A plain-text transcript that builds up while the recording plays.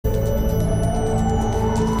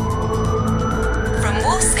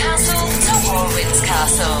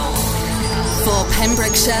Newcastle. For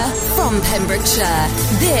Pembrokeshire, from Pembrokeshire,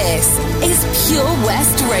 this is Pure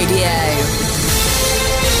West Radio.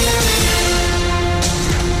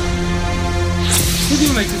 With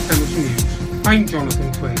your latest Pembrokeshire news, I'm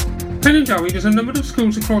Jonathan Twig. Penrhyn there's a number of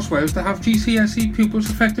schools across Wales that have GCSE pupils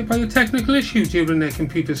affected by a technical issue during their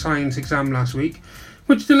computer science exam last week,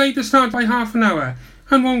 which delayed the start by half an hour,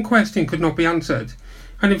 and one question could not be answered.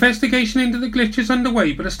 An investigation into the glitch is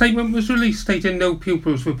underway, but a statement was released stating no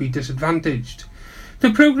pupils would be disadvantaged.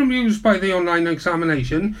 The programme used by the online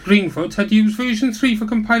examination, Greenfoot, had used version 3 for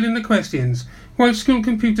compiling the questions, while school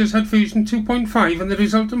computers had version 2.5, and the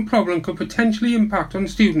resultant problem could potentially impact on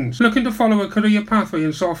students looking to follow a career pathway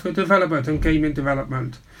in software development and gaming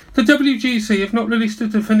development. The WGC have not released a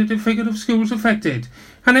definitive figure of schools affected,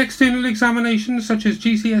 and external examinations such as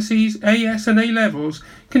GCSEs, AS and A-levels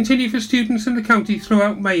continue for students in the county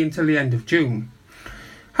throughout May until the end of June.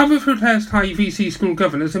 Haverfordwest High VC school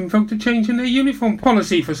governors invoked a change in their uniform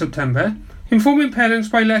policy for September, informing parents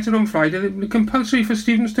by letter on Friday that it would be compulsory for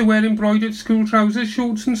students to wear embroidered school trousers,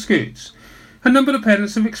 shorts and skirts. A number of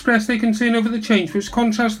parents have expressed their concern over the change, which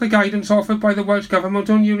contrasts the guidance offered by the Welsh Government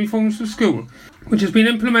on uniforms for school, which has been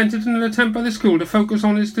implemented in an attempt by the school to focus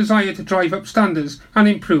on its desire to drive up standards and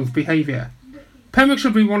improve behaviour.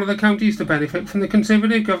 Pembrokeshire will be one of the counties to benefit from the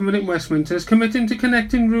Conservative government in Westminster's committing to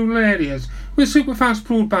connecting rural areas with superfast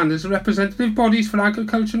broadband as representative bodies for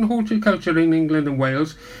agriculture and horticulture in England and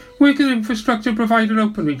Wales, work with infrastructure provider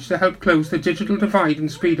Openreach to help close the digital divide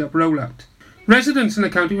and speed up rollout. Residents in the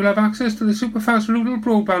county will have access to the superfast rural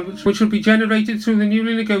broadband which will be generated through the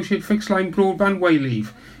newly negotiated fixed-line broadband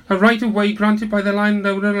wayleave, a right-of-way granted by the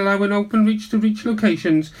landowner allowing Openreach to reach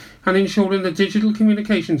locations and ensuring that digital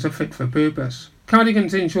communications are fit for purpose.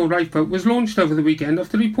 Cardigan's inshore lifeboat was launched over the weekend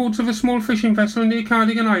after reports of a small fishing vessel near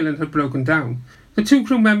Cardigan Island had broken down. The two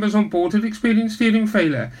crew members on board had experienced steering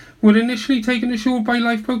failure, were initially taken ashore by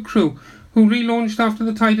lifeboat crew, who relaunched after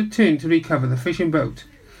the tide had turned to recover the fishing boat.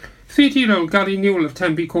 30-year-old Gary Newell of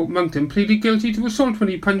Tenby Court Monkton pleaded guilty to assault when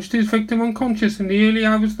he punched his victim unconscious in the early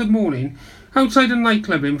hours of the morning outside a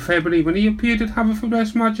nightclub in February when he appeared at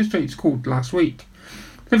Haverfordwest Magistrates Court last week.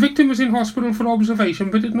 The victim was in hospital for observation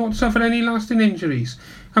but did not suffer any lasting injuries,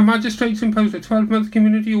 and magistrates imposed a 12-month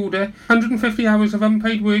community order, 150 hours of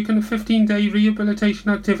unpaid work and a 15-day rehabilitation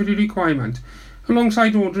activity requirement,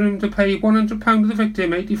 alongside ordering him to pay £100 to the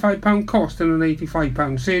victim, £85 cost and an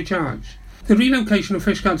 £85 surcharge. The relocation of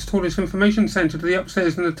Fishguard's Tourist Information Centre to the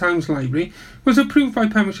upstairs in the town's library was approved by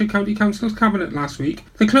Pembrokeshire County Council's Cabinet last week.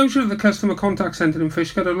 The closure of the Customer Contact Centre in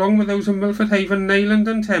Fishguard, along with those in Milford Haven, Neyland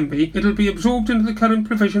and Tenby, it'll be absorbed into the current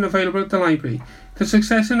provision available at the library. The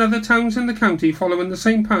success in other towns in the county following the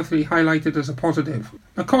same pathway highlighted as a positive.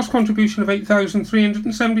 A cost contribution of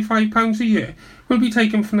 £8,375 a year will be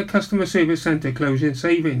taken from the Customer Service Centre closure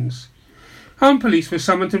savings. Armed police were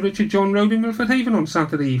summoned to Richard John Road in Milford Haven on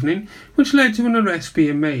Saturday evening, which led to an arrest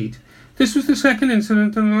being made. This was the second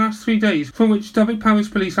incident in the last 3 days from which Dyfed-Powys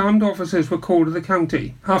Police armed officers were called to the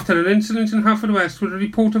county, after an incident in Haverfordwest with a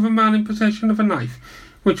report of a man in possession of a knife,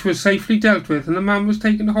 which was safely dealt with, and the man was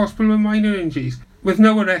taken to hospital with minor injuries, with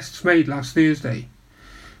no arrests made last Thursday.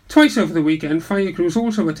 Twice over the weekend, fire crews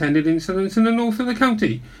also attended incidents in the north of the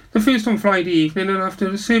county, the first on Friday evening and after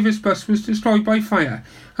a service bus was destroyed by fire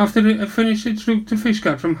after it had finished its route to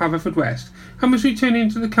Fishguard from Haverfordwest and was returning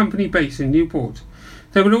to the company base in Newport.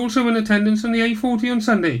 They were also in attendance on the A40 on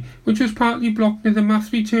Sunday, which was partly blocked near the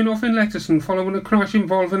Mathry turn-off in Letterson following a crash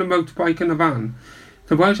involving a motorbike and a van.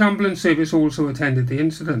 The Welsh Ambulance Service also attended the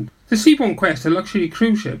incident. The Seabourn Quest, a luxury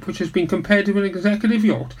cruise ship which has been compared to an executive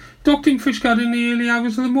yacht, docked in Fishguard in the early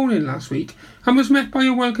hours of the morning last week and was met by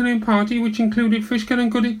a welcoming party which included Fishguard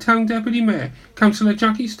and Goodwick Town Deputy Mayor, Councillor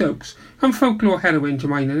Jackie Stokes and folklore heroine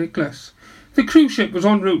Jemina Nicholas. The cruise ship was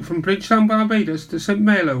en route from Bridgetown, Barbados to St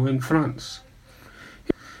Malo in France.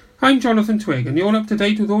 I'm Jonathan Twig and you're up to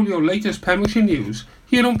date with all your latest Pembrokeshire news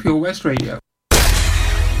here on Pure West Radio.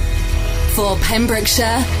 For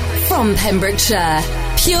Pembrokeshire, from Pembrokeshire,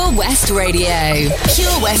 Pure West Radio.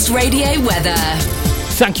 Pure West Radio weather.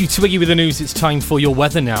 Thank you, Twiggy, with the news. It's time for your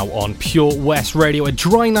weather now on Pure West Radio. A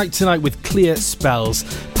dry night tonight with clear spells.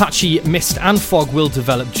 Patchy mist and fog will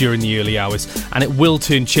develop during the early hours, and it will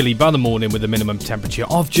turn chilly by the morning with a minimum temperature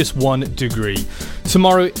of just 1 degree.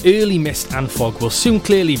 Tomorrow, early mist and fog will soon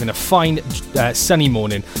clear, leaving a fine sunny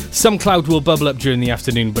morning. Some cloud will bubble up during the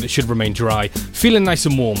afternoon, but it should remain dry. Feeling nice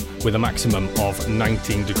and warm with a maximum of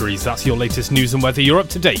 19 degrees. That's your latest news and weather. You're up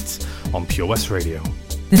to date on Pure West Radio.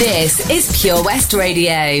 This is Pure West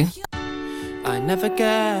Radio. I never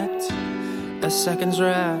get a second's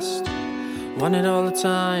rest. Want it all the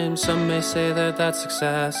time, some may say that that's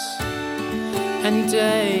success. Any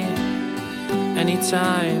day,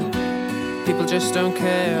 anytime, people just don't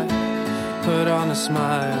care. Put on a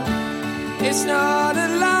smile. It's not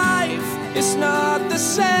a life, it's not the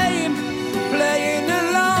same. Playing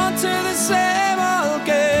along to the same old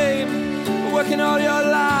game. Working all your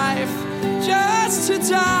life just to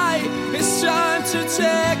die. It's time to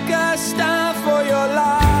take a stand for your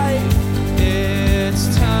life.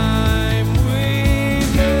 It's time we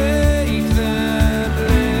make them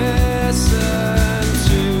listen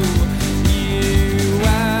to you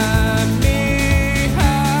and me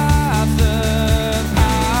have the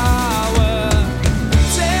power.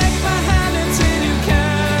 Take my hand until you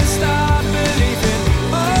can't stop believing.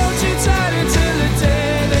 Hold you tight until the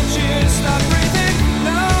day that you stop breathing.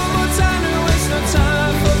 No more time to waste, no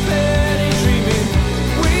time for petty dreaming.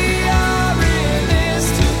 We are in this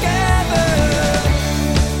together.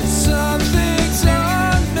 Some things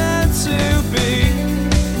aren't meant to be.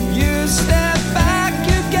 You step back,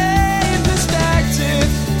 you gain perspective.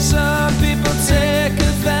 Some people take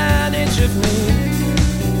advantage of me.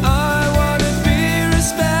 I wanna be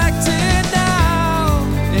respected now.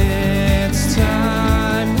 It's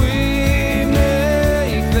time we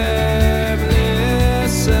make them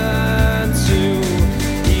listen to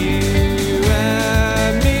you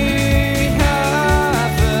and me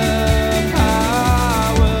have the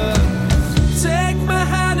power. Take my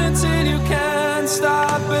hand until you can't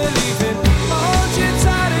stop believing. Hold you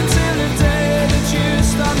tight until the day that you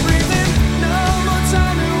stop breathing. No more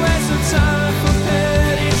time to waste, no time for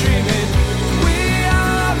petty dreaming. We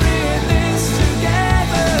are in this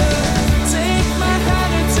together. Take my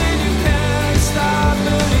hand until you can't stop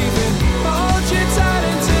believing. Hold you tight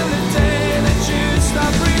until the day that you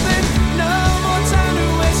stop breathing. No more time to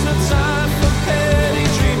waste, no time for petty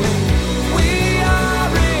dreaming. We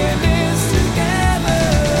are in this together.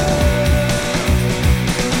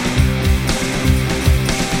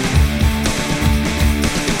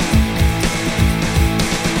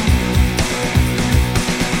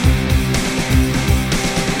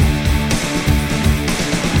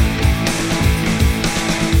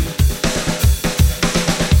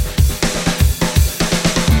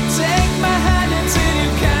 Take my hand until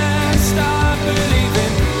you can't stop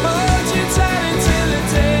believing. Hold you tight until the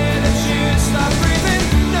day that you stop breathing.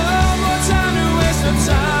 No more time to waste, no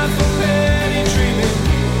time for petty dreaming.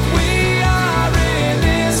 We are in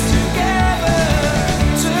this together.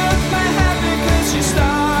 Took my hand because you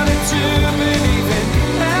started to believe it.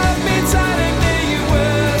 Held me tight and knew you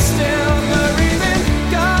were still breathing.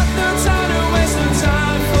 Got no time to waste, no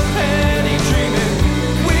time for petty dreaming.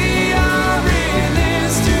 We are in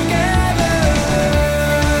this together.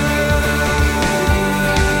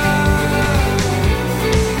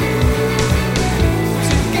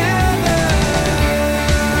 Together.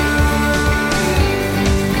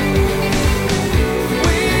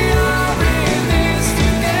 We are in this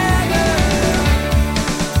together.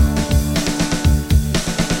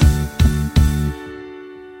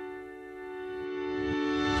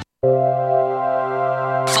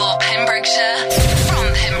 For Pembrokeshire, from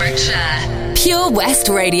Pembrokeshire, Pure West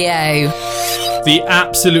Radio. The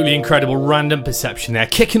absolutely incredible Random Perception there,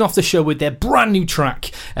 kicking off the show with their brand new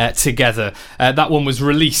track, Together. That one was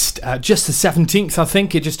released just the 17th, I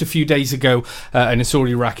think, just a few days ago, and it's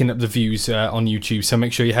already racking up the views on YouTube, so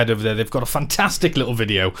make sure you head over there. They've got a fantastic little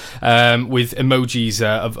video with emojis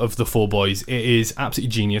of the four boys. It is absolutely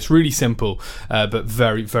genius, really simple, but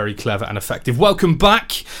very, very clever and effective. Welcome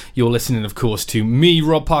back. You're listening, of course, to me,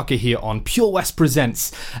 Rob Parker, here on Pure West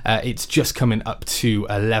Presents. It's just coming up to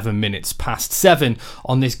 11 minutes past 7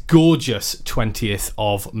 on this gorgeous 20th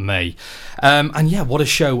of May. And yeah, what a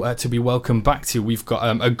show to be welcomed back to. We've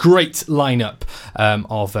got a great lineup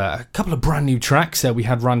of a couple of brand new tracks. We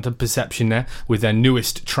had Random Perception there with their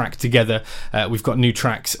newest track, Together. We've got new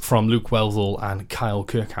tracks from Luke Wellthall and Kyle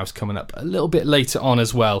Kirkhouse coming up a little bit later on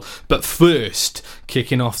as well. But first,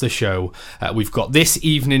 kicking off the show, we've got this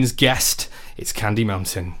evening's guest. It's Candy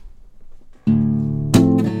Mountain.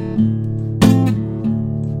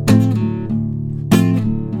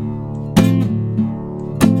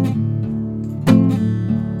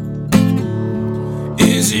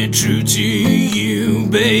 Is it true to you,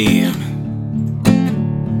 babe?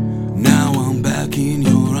 Now I'm back in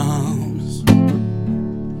your arms.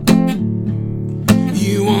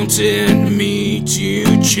 You wanted me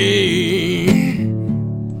to change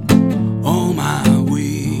all my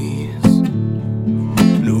ways.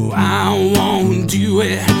 No, I won't do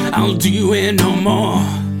it. I'll do it no more.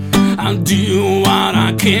 I'll do what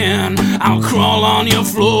I can. I'll crawl on your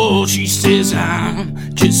floor. She says I'm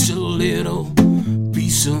just a little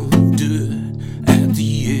piece of dirt at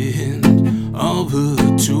the end of her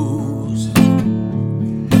toes.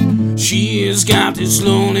 She's got this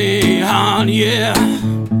lonely heart, yeah.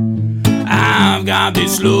 I've got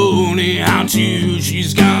this lonely heart too.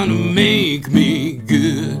 She's gonna make me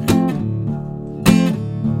good.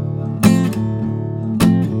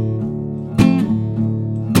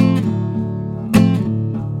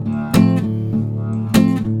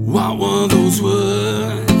 What were those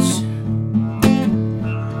words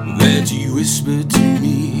that you whispered to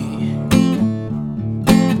me?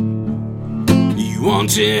 You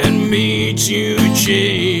wanted me to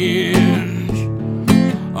change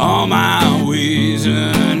all my ways,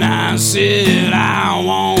 and I said I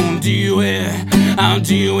won't do it. I'll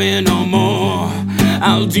do it no more.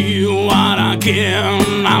 I'll do what I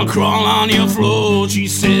can. I'll crawl on your floor. She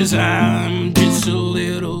says I'm just a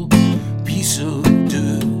little piece of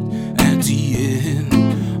dirt at the end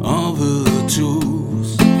of her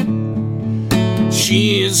toes.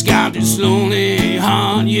 She's got this lonely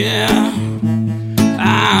heart, yeah.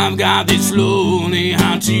 I've got this lonely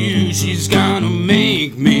heart too. She's gonna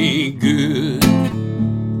make me good.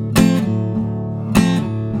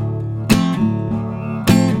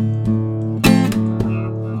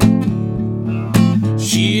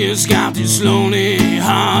 She's got this lonely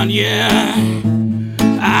heart, yeah.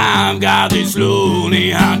 I've got this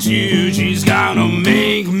lonely heart too. She's gonna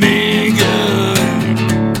make me good.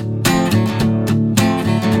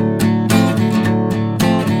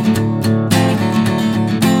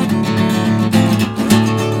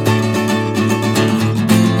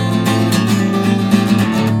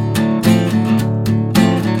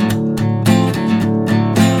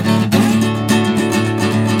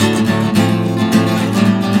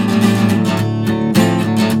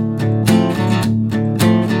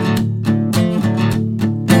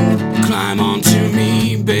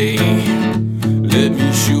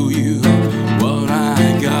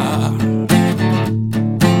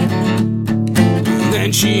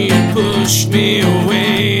 Pushed me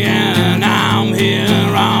away, and I'm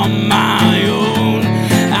here on my own.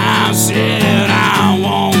 I said I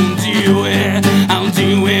won't do it. I'll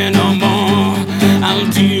do it no more. I'll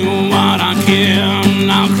do what I can.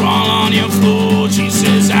 I'll crawl on your floor. She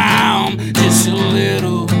says I'm just a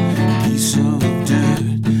little piece of dirt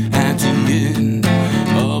at the end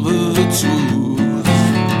of her tooth.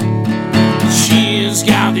 She's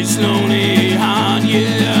got this lonely heart,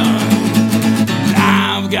 yeah.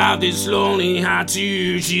 Got this lonely heart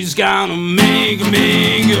too. She's gonna make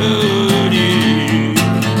me good, yeah.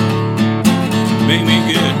 Make me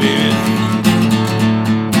good, baby.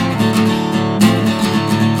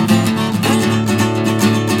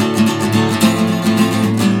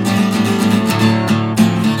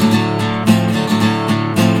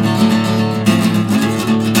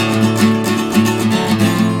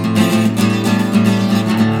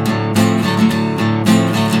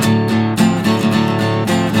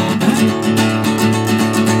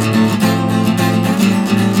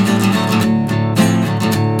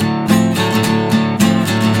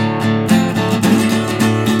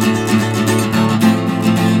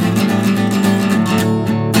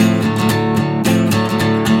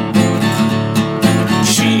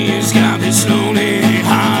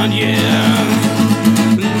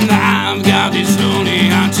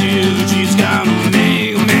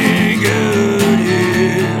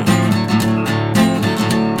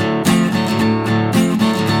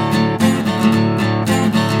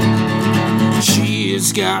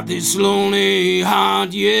 Got this lonely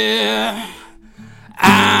heart, yeah.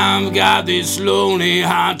 I've got this lonely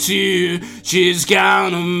heart too. She's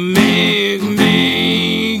gonna make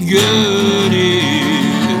me good,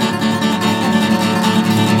 yeah.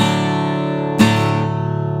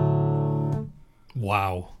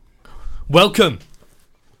 Wow. Welcome,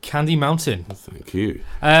 Candy Mountain. Thank you.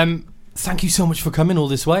 Thank you so much for coming all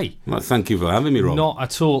this way. Well, thank you for having me, Rob. Not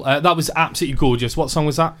at all. That was absolutely gorgeous. What song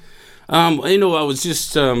was that? I was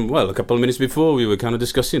just, a couple of minutes before we were kind of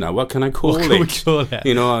discussing that. What can I call it? What can we call it?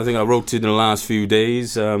 I think I wrote it in the last few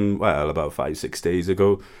days, about 5-6 days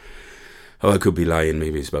ago. Oh, I could be lying,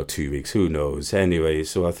 maybe it's about 2 weeks, who knows. Anyway,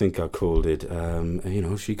 so I think I called it,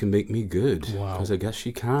 She Can Make Me Good. Wow. Because I guess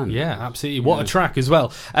she can. Yeah, absolutely. What a track as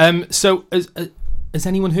well. So, has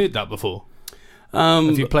anyone heard that before?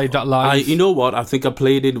 Have you played that live? You know what? I think I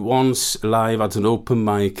played it once live at an open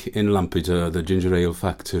mic in Lampeter, the Ginger Ale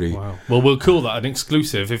Factory. Wow. Well, we'll call that an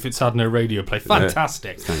exclusive if it's had no radio play.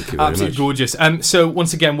 Fantastic. Thank you very Absolutely much. Gorgeous. So,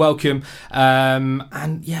 once again, welcome.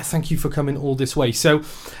 And yeah, thank you for coming all this way. So,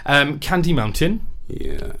 Candy Mountain.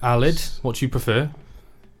 Yeah. Alid, what do you prefer?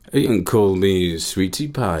 You can call me Sweetie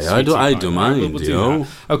Pie. I don't mind, we'll do that.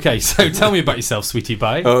 Okay, so tell me about yourself, Sweetie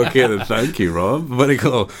Pie. Okay, then thank you, Rob. Very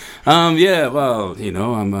cool. I'm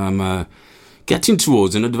getting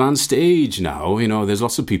towards an advanced age now. There's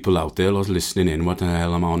lots of people out there, lots listening in, what the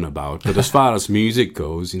hell I'm on about. But as far as music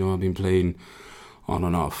goes, I've been playing on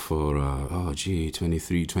and off for,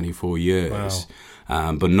 23, 24 years.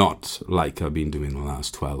 Wow. But not like I've been doing the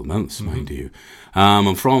last 12 months, mind you.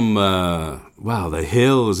 I'm from, the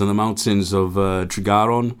hills and the mountains of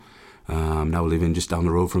Tregaron. I'm now living just down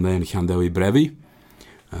the road from there in Llandewi Brevi.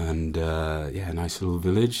 And, nice little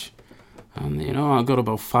village. And, I've got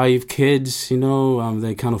about 5 kids,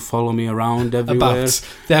 they kind of follow me around everywhere.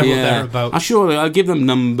 They're about. I'll give them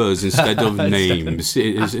numbers instead of names.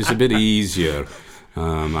 It's a bit easier,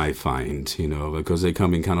 I find, because they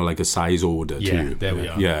come in kind of like a size order, too. Yeah, there we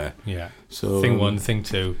are. Yeah. So, thing 1, thing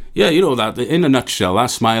 2. Yeah, that, in a nutshell,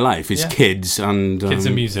 that's my life. It's kids and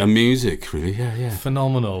music. And music, really, yeah.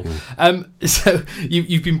 Phenomenal. Yeah. So,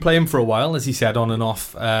 you've been playing for a while, as you said, on and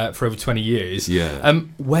off for over 20 years. Yeah.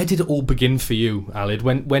 Where did it all begin for you, Aled?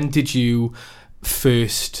 When did you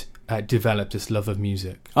first develop this love of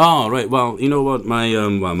music? Oh, right. Well, you know what?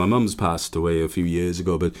 My mum's passed away a few years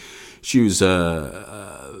ago, but she was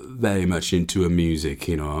very much into her music,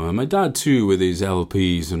 And my dad too, with his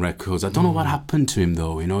LPs and records. I don't know what happened to him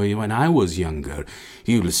though. When I was younger,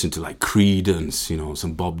 he would listen to like Creedence,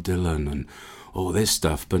 some Bob Dylan and all this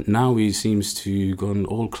stuff. But now he seems to have gone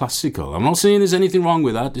all classical. I'm not saying there's anything wrong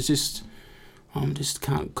with that. It's just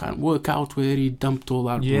can't work out where he dumped all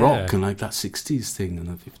that rock and like that 60s thing and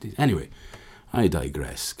the 50s. Anyway, I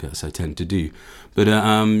digress, because I tend to do. But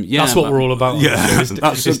that's what we're all about. Yeah,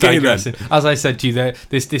 that's digressing. As I said to you,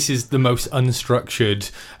 this is the most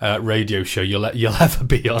unstructured radio show you'll ever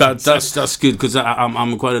be on. That's good, because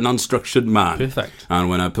I'm quite an unstructured man. Perfect. And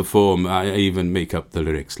when I perform, I even make up the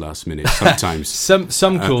lyrics last minute sometimes.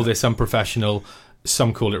 some call this unprofessional.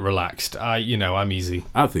 Some call it relaxed. I'm easy.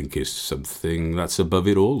 I think it's something that's above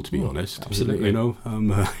it all, to be honest. Absolutely.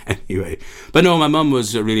 Anyway. But no, my mum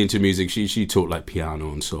was really into music. She taught like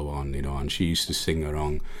piano and so on, and she used to sing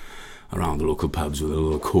around the local pubs with a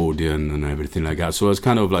little accordion and everything like that. So I was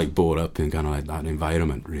kind of like brought up in kind of like that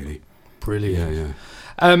environment, really. Brilliant.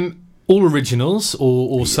 Yeah. All originals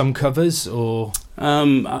or some covers or?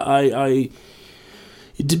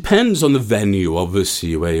 It depends on the venue,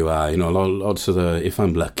 obviously, where you are. Lots of if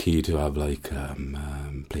I'm lucky to have like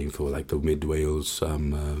playing for like the Mid Wales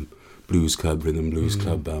Blues Club, Rhythm Blues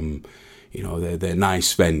Club, they're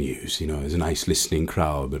nice venues. There's a nice listening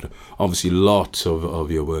crowd, but obviously lots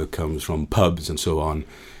of your work comes from pubs and so on.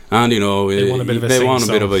 And they want a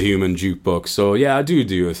bit of a human jukebox. So yeah, I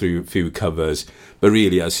do a few covers, but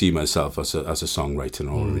really I see myself as a songwriter and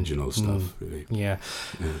all original stuff. Really. Yeah.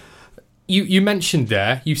 You mentioned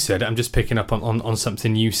there, you said, I'm just picking up on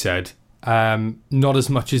something you said, not as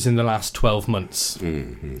much as in the last 12 months.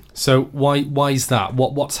 Mm-hmm. So why is that?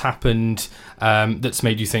 What's happened that's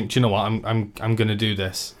made you think, do you know what, I'm going to do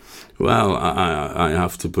this? Well, I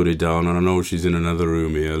have to put it down, and I know she's in another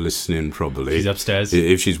room here listening probably. She's upstairs.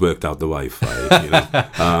 If she's worked out the Wi-Fi,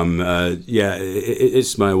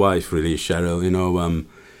 it's my wife really, Cheryl,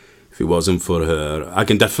 If it wasn't for her, I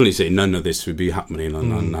can definitely say none of this would be happening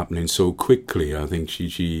and happening so quickly. I think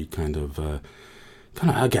she kind of,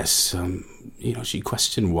 I guess, she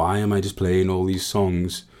questioned, why am I just playing all these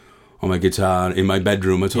songs on my guitar in my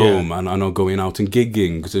bedroom at home and not going out and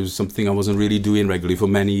gigging, because it was something I wasn't really doing regularly for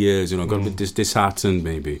many years. Got a bit disheartened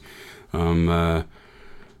maybe. And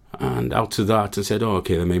out of that, I said,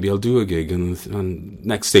 okay, then maybe I'll do a gig. And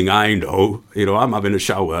next thing I know, I'm having a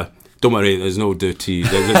shower. Don't worry, there's no dirty.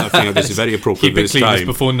 I think this is very appropriate. Keep it clean just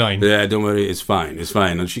before 9. Yeah, don't worry, it's fine.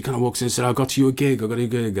 And she kind of walks in and said, I got you a gig.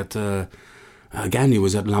 Again, it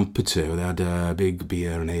was at Lampeter. They had a big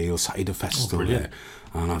beer and ale cider festival there.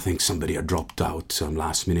 And I think somebody had dropped out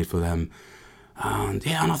last minute for them. And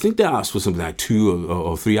I think they asked for something like 2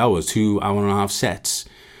 or 3 hours, 2 hour and a half sets.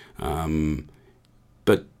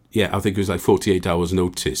 But yeah, I think it was like 48 hours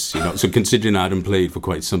notice, so considering I hadn't played for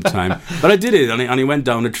quite some time. But I did it, and it went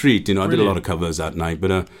down a treat, I did a lot of covers that night,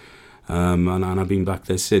 but and I've been back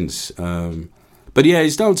there since. But yeah,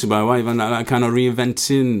 it's down to my wife, and I kind of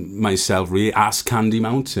reinventing myself, really, as Candy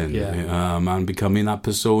Mountain, and becoming that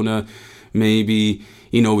persona. Maybe,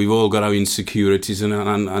 we've all got our insecurities,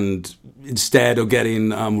 and instead of getting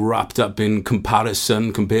wrapped up in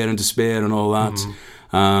comparison, compare and despair and all that,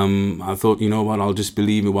 I thought, I'll just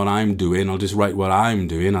believe in what I'm doing. I'll just write what I'm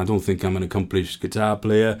doing. I don't think I'm an accomplished guitar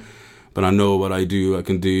player, but I know what I do. I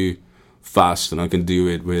can do fast, and I can do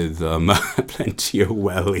it with plenty of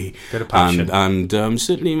welly. Bit of passion. And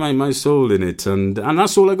certainly my soul in it. And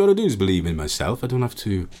that's all I got to do is believe in myself. I don't have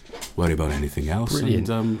to worry about anything else. Brilliant.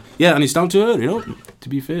 And, and it's down to her, you know. To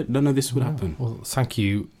be fair, none of this would happen. Well, thank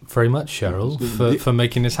you very much, Cheryl, for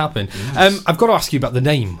making this happen. Yes. I've got to ask you about the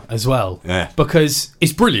name as well. Yeah. Because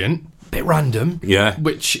it's brilliant. Bit random, yeah,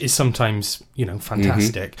 which is sometimes,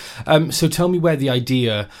 fantastic. So tell me where the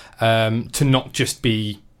idea to not just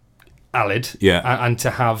be Alid, and to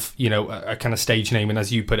have, a kind of stage name and,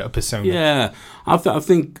 as you put it, a persona. Yeah, I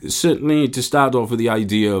think certainly to start off with the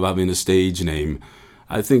idea of having a stage name,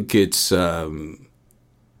 I think it's,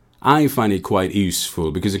 I find it quite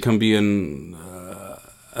useful because it can be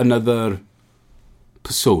another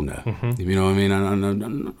persona, you know what I mean,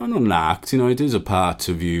 and an act, it is a part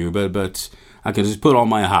of you, but I can just put on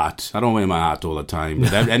my hat. I don't wear my hat all the time,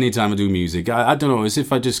 but any time I do music, I don't know, as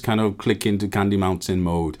if I just kind of click into Candy Mountain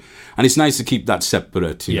mode, and it's nice to keep that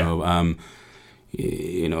separate, you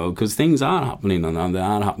know, because things are happening, and they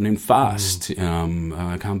are happening fast.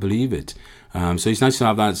 I can't believe it. So it's nice to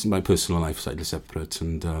have that my personal life slightly separate,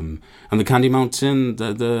 and the Candy Mountain,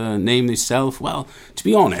 the name itself. Well, to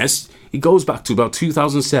be honest, it goes back to about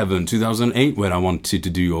 2007, 2008, where I wanted to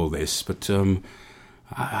do all this, but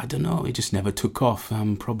I don't know. It just never took off.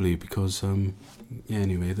 Probably because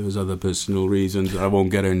anyway, there was other personal reasons that I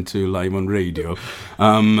won't get into live on radio.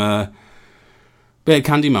 But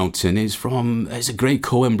Candy Mountain is it's a great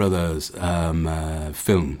Coen Brothers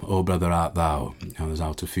film, Oh Brother Art Thou. It was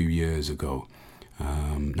out a few years ago.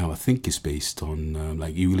 Now I think it's based on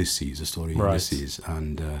like Ulysses, the story of Ulysses,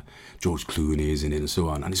 and George Clooney is in it and so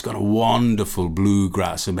on. And it's got a wonderful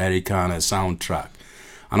bluegrass Americana soundtrack.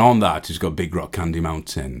 And on that, it's got Big Rock Candy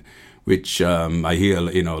Mountain, which I hear, a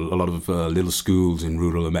lot of little schools in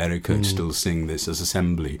rural America still sing this as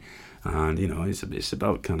assembly. And, it's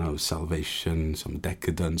about kind of salvation, some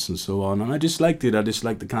decadence and so on. And I just liked it. I just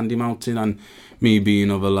liked the Candy Mountain, and me being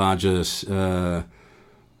of a larger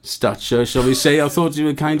stature, shall we say. I thought it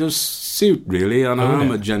would kind of suit, really. And I'm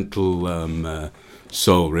a gentle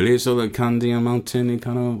soul, really. So the Candy Mountain, it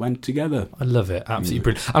kind of went together. I love it. Absolutely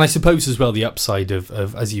brilliant. And I suppose as well, the upside of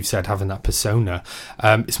as you've said, having that persona,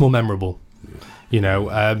 it's more memorable.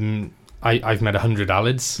 I've met 100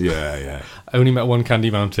 Alids. Yeah. I only met one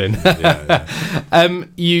Candy Mountain.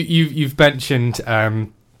 You've mentioned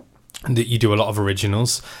that you do a lot of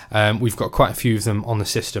originals. We've got quite a few of them on the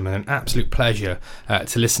system, and an absolute pleasure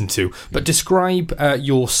to listen to. But describe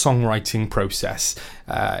your songwriting process.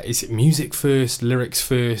 Is it music first, lyrics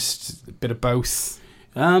first, a bit of both?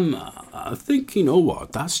 I think,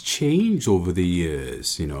 that's changed over the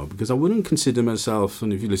years, because I wouldn't consider myself,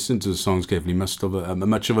 and if you listen to the songs carefully, much of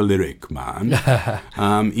a lyric man.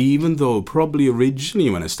 Even though probably originally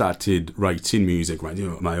when I started writing music,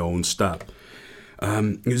 my own stuff,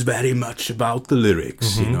 it was very much about the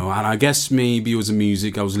lyrics, and I guess maybe it was the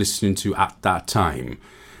music I was listening to at that time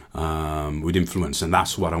with influence, and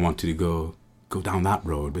that's what I wanted to go down that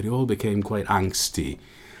road. But it all became quite angsty,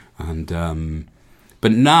 and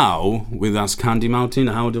but now, with That's Candy Mountain,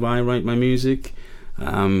 how do I write my music?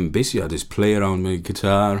 Basically, I just play around my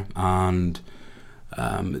guitar, and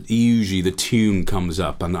usually the tune comes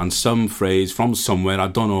up, and some phrase from somewhere, I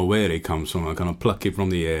don't know where it comes from, I kind of pluck it from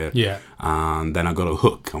the air, and then I got a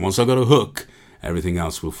hook. And once I got a hook, everything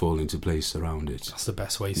else will fall into place around it. That's the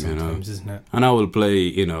best way sometimes, isn't it? And I will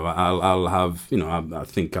play, I'll have, I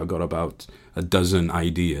think I've got about a dozen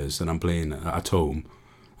ideas that I'm playing at home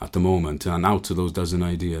at the moment, and out of those dozen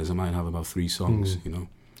ideas I might have about 3 songs.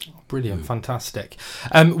 Brilliant. Fantastic.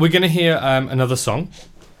 We're going to hear another song.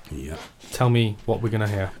 Yeah, tell me what we're going to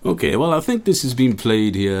hear. Okay, well, I think this has been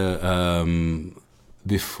played here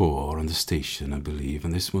before on the station, I believe,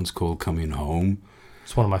 and this one's called Coming Home.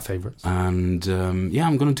 It's one of my favourites. And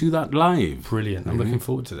I'm going to do that live. Brilliant. I'm looking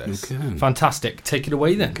forward to this. Okay. Fantastic. Take it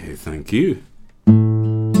away then. Okay, thank you.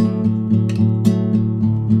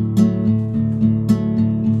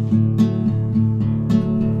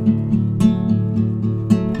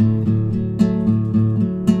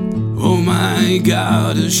 Oh my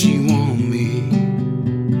God, does she want me?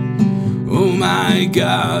 Oh my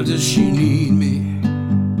God, does she need me?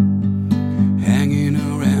 Hanging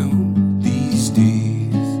around these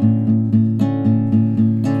days.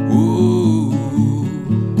 Ooh,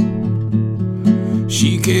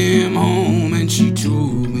 she came home and she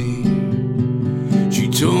told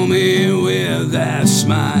me with that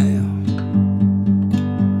smile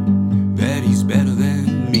that he's better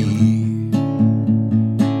than me.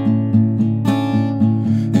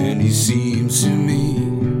 Seems to me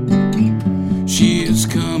she is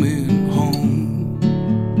coming home,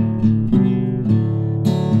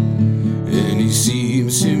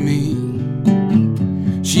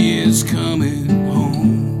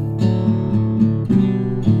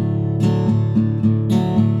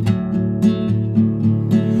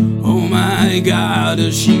 my God,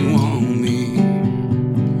 does she want me?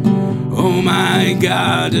 Oh my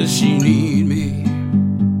God, does she need me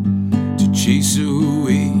to chase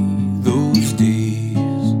away those days?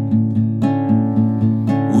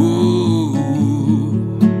 Ooh,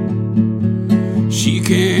 she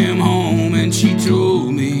came home and she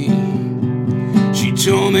told me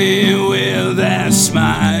with that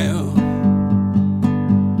smile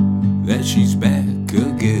that she's back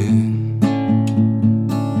again.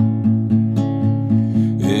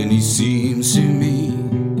 And it seems to me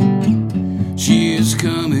she is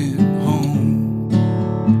coming home.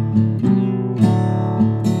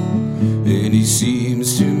 And it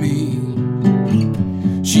seems to me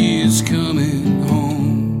she is coming home.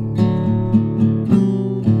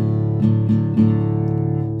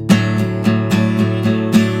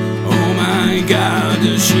 God,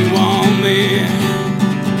 does she want me?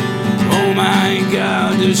 Oh my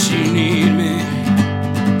God, does she need me?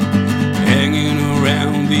 Hanging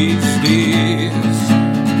around these days.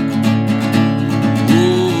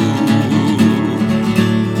 Ooh,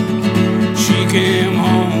 she came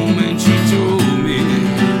home and she told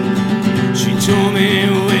me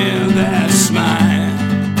with that smile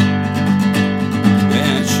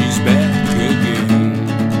that she's back again.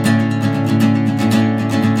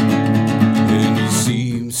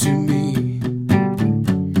 To me,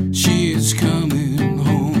 she is coming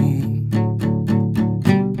home.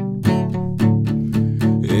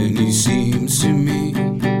 And it seems to me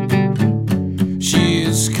she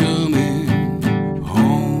is coming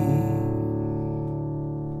home.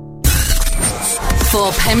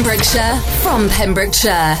 For Pembrokeshire, from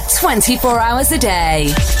Pembrokeshire, 24 hours a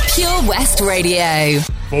day. Pure West Radio.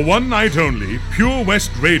 For one night only, Pure West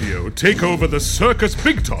Radio take over the Circus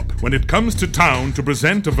Big Top when it comes to town to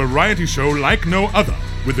present a variety show like no other,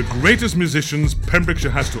 with the greatest musicians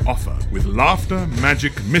Pembrokeshire has to offer, with laughter,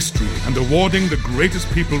 magic, mystery, and awarding the greatest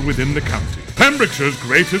people within the county. Pembrokeshire's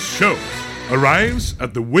greatest show arrives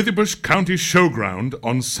at the Withybush County Showground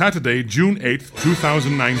on Saturday, June 8th,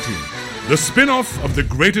 2019. The spin-off of The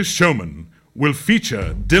Greatest Showman will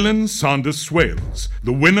feature Dylan Sanders Swales,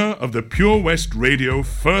 the winner of the Pure West Radio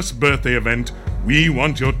first birthday event, We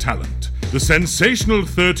Want Your Talent. The sensational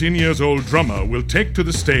 13-years-old drummer will take to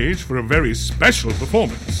the stage for a very special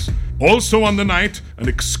performance. Also on the night, an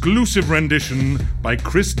exclusive rendition by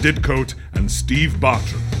Chris Didcote and Steve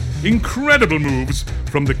Bartram. Incredible moves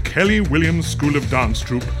from the Kelly Williams School of Dance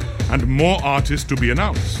Troupe, and more artists to be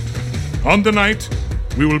announced. On the night,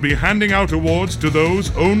 we will be handing out awards to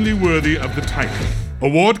those only worthy of the title.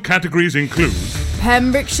 Award categories include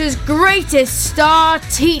Pembrokeshire's Greatest Star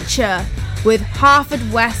Teacher with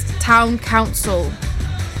Haverfordwest Town Council,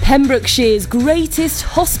 Pembrokeshire's Greatest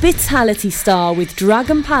Hospitality Star with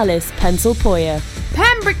Dragon Palace, Pennsylpoia,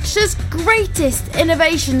 Pembrokeshire's Greatest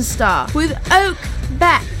Innovation Star with Oak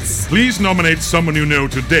Betts. Please nominate someone you know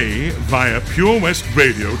today via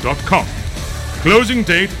purewestradio.com. Closing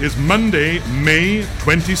date is Monday, May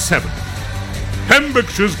 27th.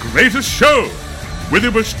 Pembrokeshire's Greatest Show,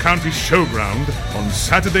 Withybush County Showground on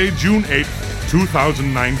Saturday, June 8th,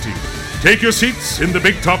 2019. Take your seats in the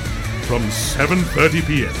Big Top from 7:30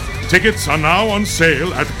 p.m. Tickets are now on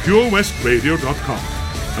sale at purewestradio.com.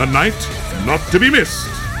 A night not to be missed.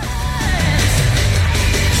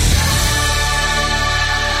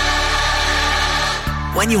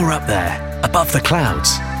 When you're up there, above the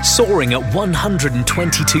clouds, soaring at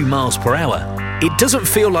 122 miles per hour, it doesn't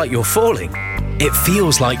feel like you're falling. It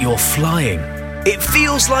feels like you're flying. It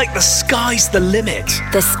feels like the sky's the limit.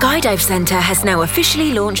 The Skydive Centre has now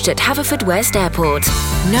officially launched at Haverfordwest Airport.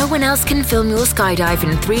 No one else can film your skydive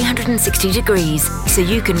in 360 degrees, so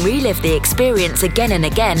you can relive the experience again and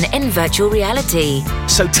again in virtual reality.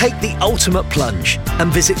 So take the ultimate plunge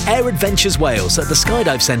and visit Air Adventures Wales at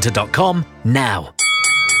theskydivecentre.com now.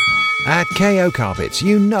 At KO Carpets,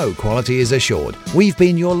 you know quality is assured. We've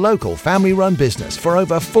been your local family-run business for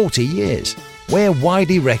over 40 years. We're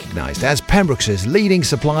widely recognised as Pembrokeshire's leading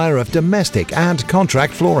supplier of domestic and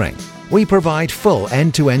contract flooring. We provide full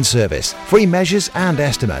end-to-end service, free measures and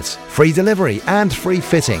estimates, free delivery and free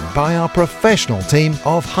fitting by our professional team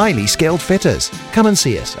of highly skilled fitters. Come and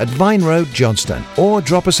see us at Vine Road, Johnston, or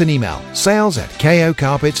drop us an email,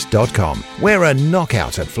 sales@kocarpets.com. We're a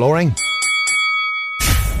knockout at flooring.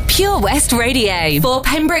 Pure West Radio. For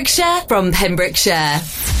Pembrokeshire, from Pembrokeshire.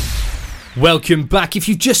 Welcome back. If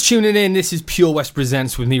you're just tuning in, this is Pure West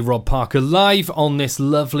Presents with me, Rob Parker, live on this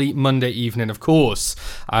lovely Monday evening. Of course,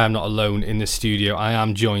 I am not alone in the studio. I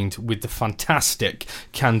am joined with the fantastic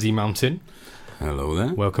Candy Mountain. Hello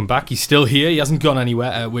there. Welcome back. He's still here. He hasn't gone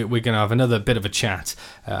anywhere. We're going to have another bit of a chat,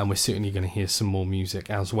 and we're certainly going to hear some more music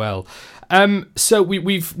as well. So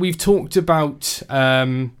we've talked about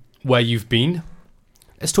where you've been.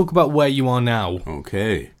 Let's talk about where you are now.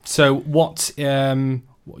 Okay. So what are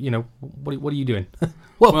you doing?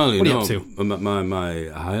 Well, what are you up to? My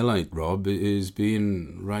highlight, Rob, is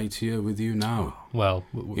being right here with you now. Well,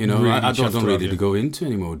 really I don't really to go into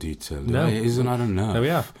any more detail. No, isn't that enough? There we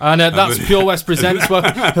are. And that's Pure West Presents. Well,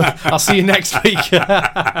 I'll see you next week.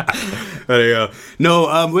 There you go.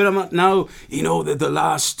 No, where I'm at now, the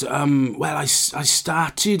last, I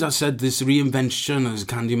started, I said, this reinvention as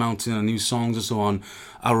Candy Mountain and new songs and so on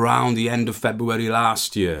around the end of February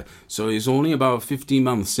last year. So it's only about 15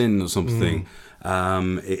 months in or something.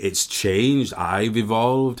 It's changed. I've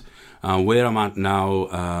evolved. Where I'm at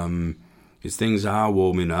now is things are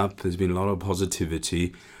warming up. There's been a lot of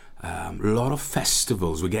positivity. A lot of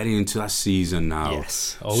festivals. We're getting into that season now.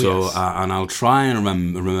 Yes. Yes. And I'll try and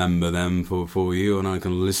remember them for you, and I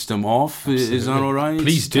can list them off. Absolutely. Is that all right?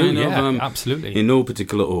 Please do. Absolutely. In no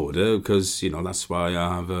particular order, because that's why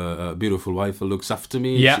I have a beautiful wife that looks after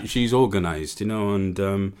me. Yeah. She's organised, and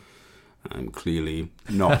I'm clearly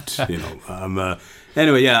not.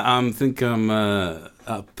 Anyway, I think I'm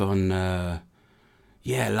up on.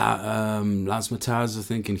 Las Mataz, I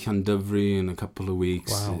think, in Llandovery in a couple of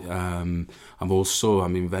weeks. Wow.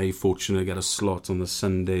 I'm been very fortunate to get a slot on the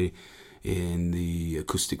Sunday in the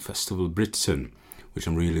Acoustic Festival Britain, which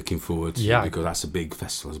I'm really looking forward to, because that's a big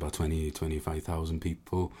festival. It's about 25,000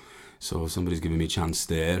 people. So somebody's giving me a chance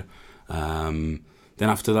there. Then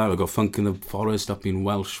after that, I've got Funk in the Forest up in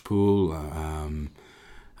Welshpool.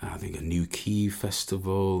 I think a New Key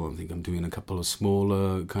festival. I think I'm doing a couple of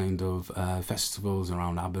smaller kind of festivals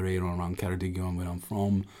around Aberystwyth or around Ceredigion, where I'm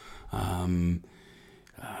from.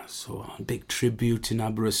 So a big tribute in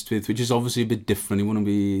Aberystwyth, which is obviously a bit different. It wouldn't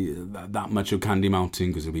be that much of Candy Mountain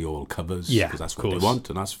because it'll be all covers. Yeah, because that's what they want,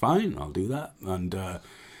 and that's fine. I'll do that. And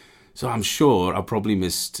so I'm sure I've probably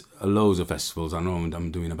missed loads of festivals. I know I'm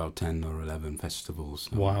doing about 10 or 11 festivals.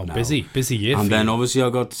 Wow, now. busy year. And then obviously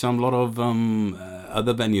I've got a lot of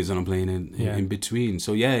other venues that I'm playing in between.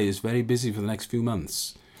 So it's very busy for the next few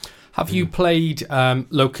months. Have you played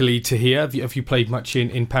locally to here? Have you played much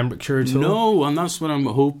in Pembrokeshire at all? No, and that's what I'm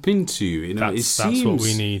hoping to. That's what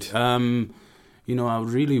we need. I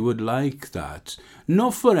really would like that.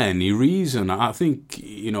 Not for any reason. I think,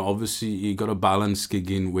 obviously you got to balance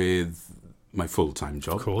gigging with my full-time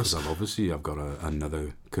job. Of course. Because I've got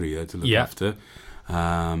another career to look after.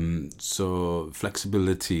 So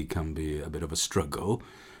flexibility can be a bit of a struggle.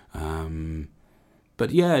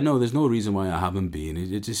 But there's no reason why I haven't been.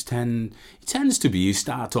 It tends to be, you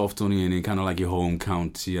start off, don't you, in kind of like your home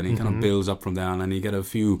county, and it kind of builds up from there, and then you get a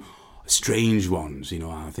few strange ones.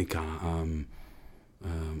 I think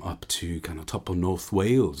up to kind of top of North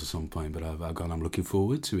Wales at some point, but I'm looking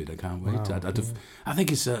forward to it. I can't wait. Wow, I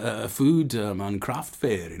think it's a food and craft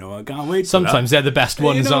fair. I can't wait. Sometimes they're the best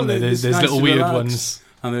ones, aren't they? There's nice little weird ones.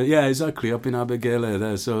 And exactly, up in Abergele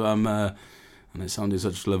there. So and it sounded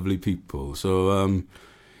such lovely people. So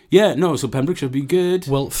so Pembrokeshire would be good.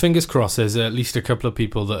 Well, fingers crossed. There's at least a couple of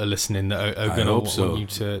people that are listening that are going to want you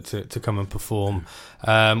to come and perform,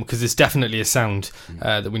 because there's definitely a sound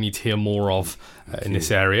that we need to hear more of in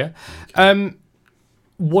this area.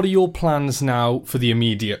 What are your plans now for the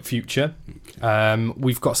immediate future?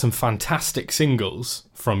 We've got some fantastic singles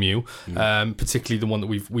from you, particularly the one that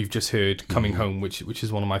we've just heard, "Coming Home," which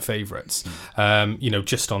is one of my favourites.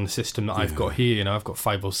 Just on the system that I've got here, I've got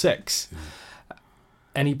 5 or 6.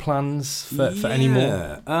 Any plans for any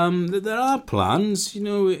more? There are plans.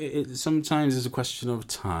 Sometimes it's a question of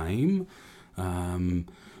time.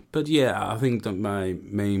 But I think that my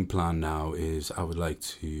main plan now is I would like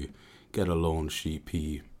to get a launch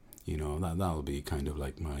EP. That'll be kind of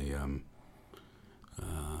like my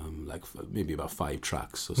like maybe about 5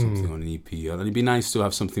 tracks or something on an EP. And it'd be nice to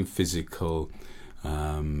have something physical.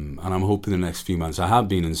 And I'm hoping the next few months. I have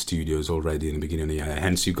been in studios already in the beginning of the year,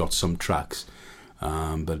 hence you got some tracks.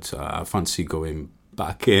 But I fancy going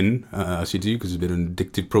back in, as you do, because it's been an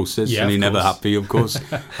addictive process, and you're never happy, of course.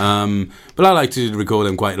 But I like to record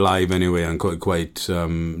them quite live anyway, and quite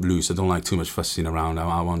loose. I don't like too much fussing around.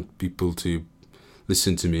 I want people to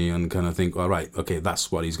listen to me and kind of think, all right, okay,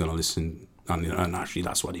 that's what he's going to listen, and actually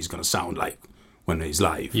that's what he's going to sound like when he's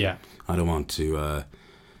live. Yeah. I don't want to...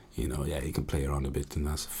 you can play around a bit, and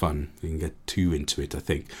that's fun. You can get too into it, I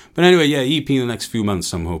think. But anyway, EP in the next few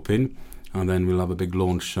months, I'm hoping. And then we'll have a big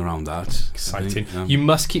launch around that. Exciting. You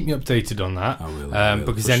must keep me updated on that. I will,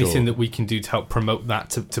 because anything that we can do to help promote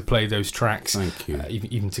that, to play those tracks, thank you.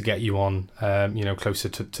 Even to get you on, closer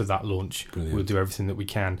to that launch, Brilliant. we'll do everything that we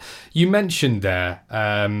can. You mentioned there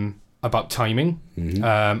about timing,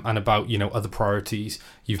 and about other priorities.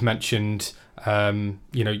 You've mentioned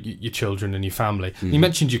your children and your family. You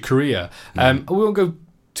mentioned your career. We won't go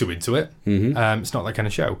too into it. It's not that kind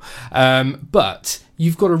of show. But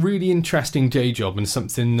you've got a really interesting day job and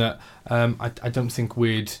something that I don't think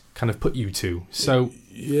we'd kind of put you to. So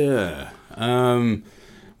yeah.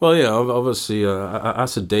 Well, yeah, obviously,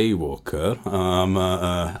 as a day walker,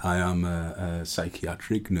 I am a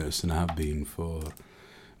psychiatric nurse, and I have been for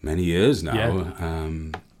many years now. Yeah.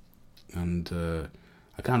 And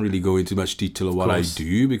I can't really go into much detail of what I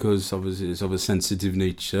do, because obviously it's of a sensitive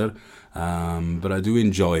nature. But I do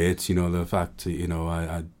enjoy it, the fact that,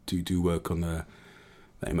 I do work on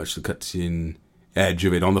very much the cutting edge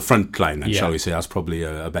of it, on the front line, shall we say. That's probably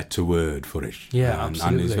a better word for it. Yeah, absolutely.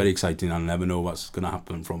 And it's very exciting. I'll never know what's going to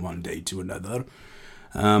happen from one day to another.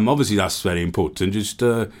 Obviously, that's very important. Just,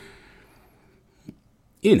 I'm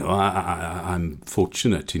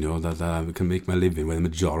fortunate, that I can make my living, where the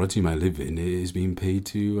majority of my living is being paid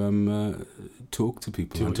to talk to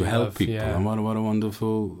people and to help people. Yeah. And what a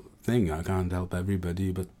wonderful thing. I can't help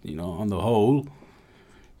everybody, but, on the whole,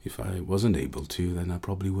 if I wasn't able to, then I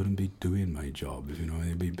probably wouldn't be doing my job.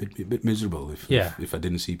 It'd be a bit miserable if I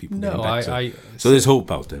didn't see people getting better. So there's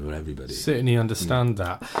hope out there for everybody. Certainly understand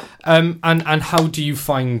that. And how do you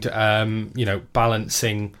find,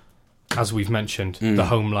 balancing, as we've mentioned, the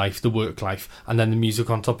home life, the work life, and then the music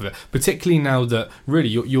on top of it? Particularly now that really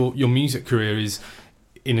your music career is,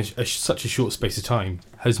 in such a short space of time,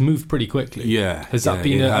 has moved pretty quickly. Yeah. Has that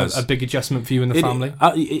been a big adjustment for you and the family?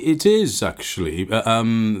 It is, actually.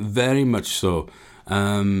 Very much so.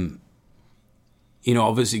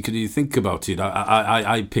 Obviously, could you think about it?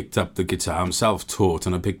 I picked up the guitar. I'm self-taught,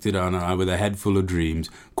 and I picked it on with a head full of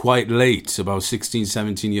dreams quite late, about 16,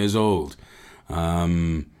 17 years old.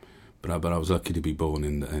 But I was lucky to be born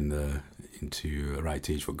into a right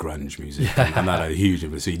age for grunge music, and that had a huge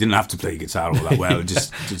influence. So you didn't have to play guitar all that well,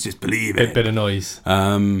 just believe it. Bit of noise.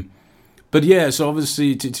 But yeah, so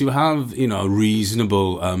obviously to have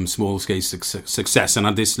reasonable small scale success, and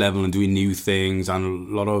at this level, and doing new things, and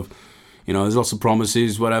a lot of there's lots of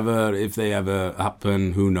promises. Whatever, if they ever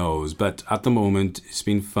happen, who knows? But at the moment, it's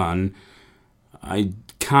been fun. I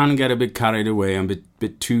can get a bit carried away. I'm a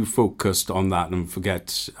bit too focused on that and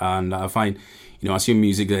forget. And I find, as your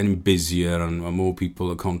music getting busier and more people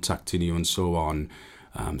are contacting you and so on,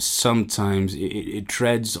 sometimes it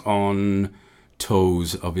treads on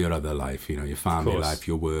toes of your other life, your family life,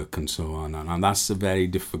 your work and so on. And that's a very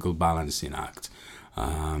difficult balancing act.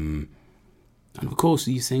 And of course,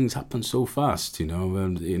 these things happen so fast,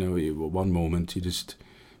 one moment you're just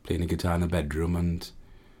playing a guitar in a bedroom, and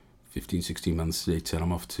 15, 16 months later,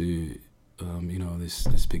 I'm off to,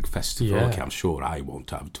 this big festival. Yeah. Okay, I'm sure I won't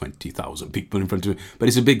have 20,000 people in front of me, but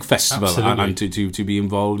it's a big festival, and to be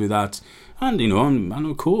involved with that, and and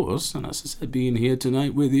of course, and as I said, being here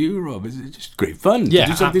tonight with you, Rob, is just great fun. Yeah,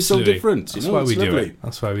 to do something absolutely. so different. That's why we do it.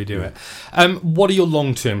 That's why we do it. What are your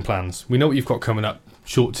long-term plans? We know what you've got coming up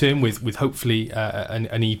short term with hopefully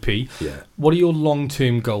an EP. Yeah. What are your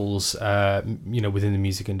long-term goals? Within the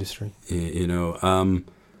music industry.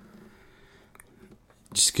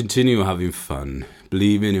 Just continue having fun,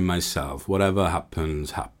 believing in myself. Whatever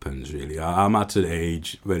happens, really. I'm at an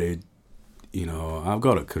age where I've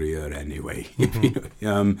got a career anyway.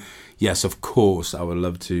 Mm-hmm. Yes, of course, I would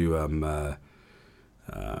love to,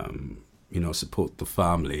 support the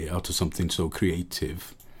family out of something so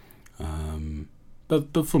creative.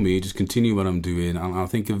 But for me, just continue what I'm doing. And I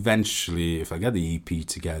think eventually, if I get the EP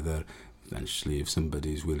together, if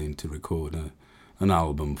somebody's willing to record an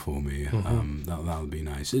album for me, that'll be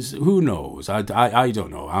nice. Who knows? I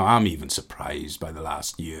don't know. I'm even surprised by the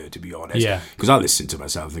last year, to be honest. Yeah. Because I listen to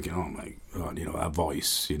myself thinking, oh my God, that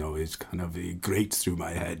voice, is kind of great through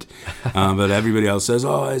my head. But everybody else says,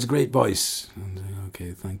 oh, it's a great voice. And,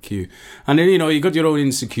 okay, thank you. And then, you got your own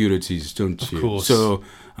insecurities, don't you? Of course. So,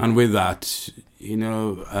 and with that,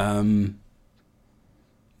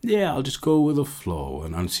 I'll just go with the flow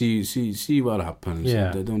and see what happens.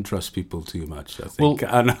 Yeah. And don't trust people too much, I think.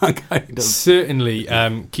 Well, certainly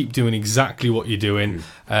keep doing exactly what you're doing,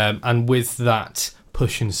 and with that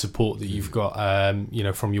push and support that you've got,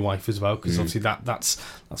 from your wife as well, because obviously that's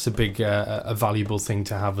a big, a valuable thing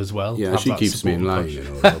to have as well. Yeah, she keeps me in line.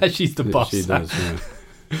 She's the boss. She does. Yeah.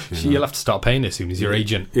 You'll have to start paying her soon as your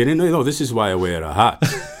agent. No, this is why I wear a hat.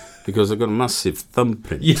 because I've got a massive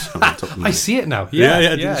thumbprint. Yeah. On the top of my I see it now.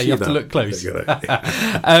 Yeah, you have to look close.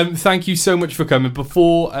 Thank you so much for coming.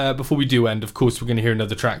 Before we do end, of course, we're going to hear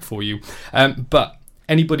another track for you. But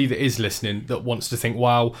anybody that is listening that wants to think,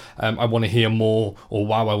 wow, I want to hear more, or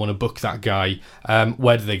wow, I want to book that guy,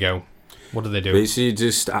 where do they go? What do they do? Basically,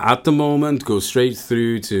 just at the moment, go straight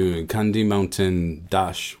through to Candy Mountain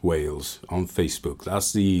Wales on Facebook.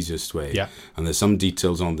 That's the easiest way. Yeah. And there's some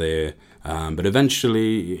details on there. But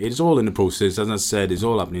eventually, it's all in the process. As I said, it's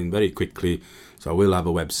all happening very quickly. So I will have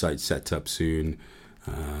a website set up soon,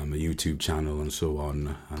 a YouTube channel and so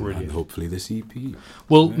on, and hopefully this EP.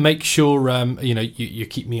 Well, make sure you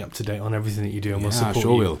keep me up to date on everything that you do, and we'll support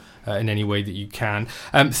you in any way that you can.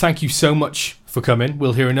 Thank you so much for coming.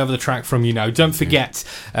 We'll hear another track from you now. Don't forget,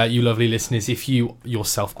 you lovely listeners, if you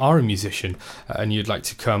yourself are a musician and you'd like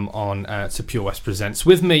to come on to Pure West Presents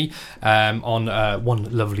with me on one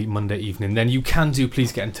lovely Monday evening, then you can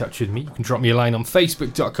please get in touch with me. You can drop me a line on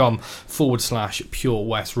facebook.com/Pure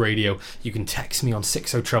West Radio. You can text me on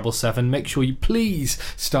 60777. Make sure you please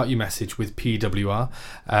start your message with PWR.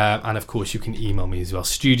 And of course, you can email me as well,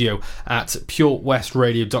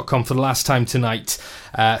 studio@purewestradio.com. For the last time tonight,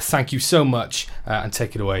 thank you so much, and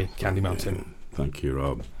take it away, Candy Mountain. Thank you,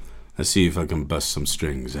 Rob. Let's see if I can bust some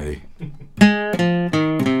strings, eh?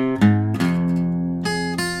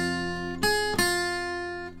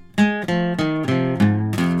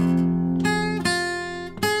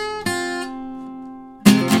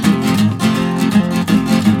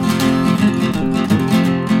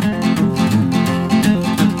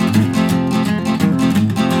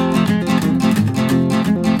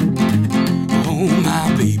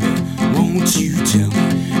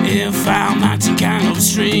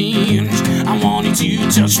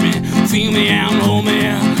 Touch me, feel me and hold me,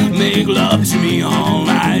 make love to me all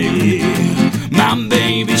night. My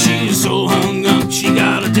baby, she's so hung up, she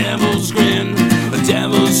got a devil's grin, a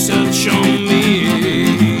devil's touch on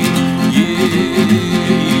me.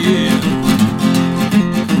 Yeah.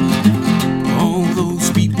 All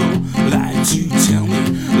those people like to tell me,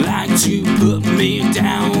 like to put me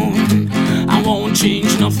down. I won't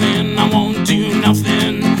change nothing, I won't do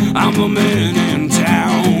nothing, I'm the man in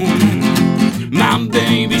town. My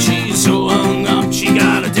baby, she's so hung up, she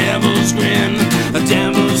got a devil's grin, a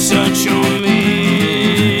devil's touch on me.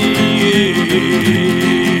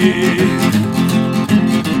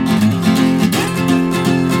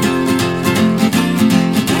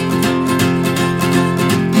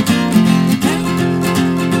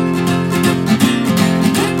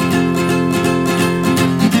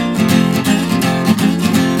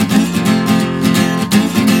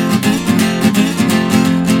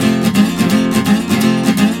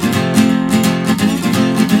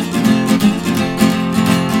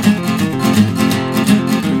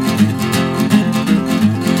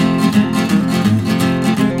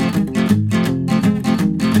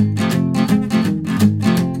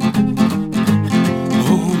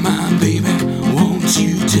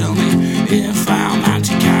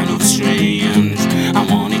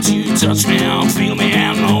 Touch me, feel me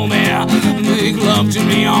and hold me, make love to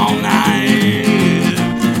me all night.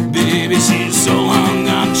 Baby, she's so hung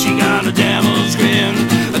up, she got a devil's grin,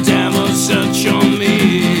 a devil's touch on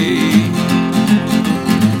me.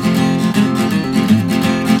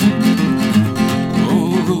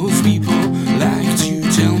 All those people like to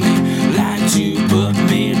tell me, like to put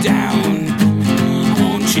me down. I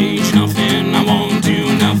won't change nothing, I won't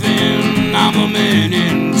do nothing, I'm a man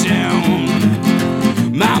in town.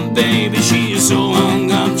 My baby, she is so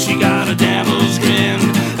hung up, she got a devil's grin,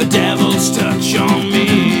 a devil's touch on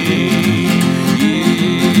me.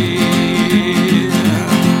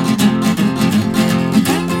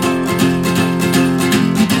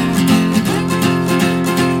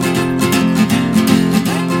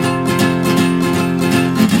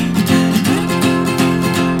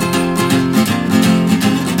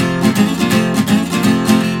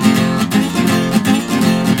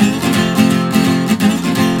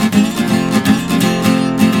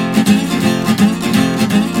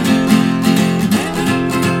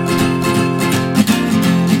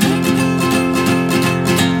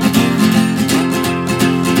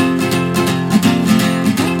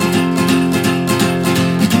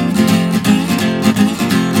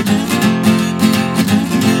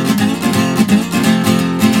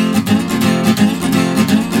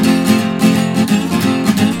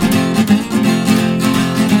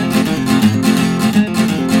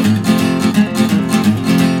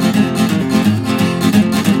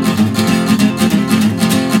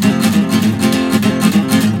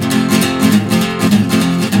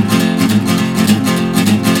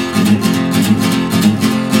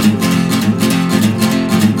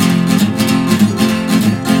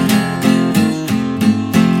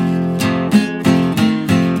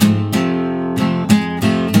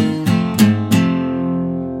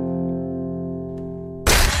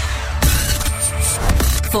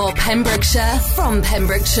 For Pembrokeshire, from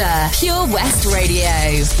Pembrokeshire, Pure West Radio.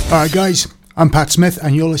 Alright guys, I'm Pat Smith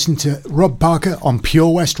and you're listening to Rob Parker on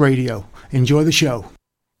Pure West Radio. Enjoy the show.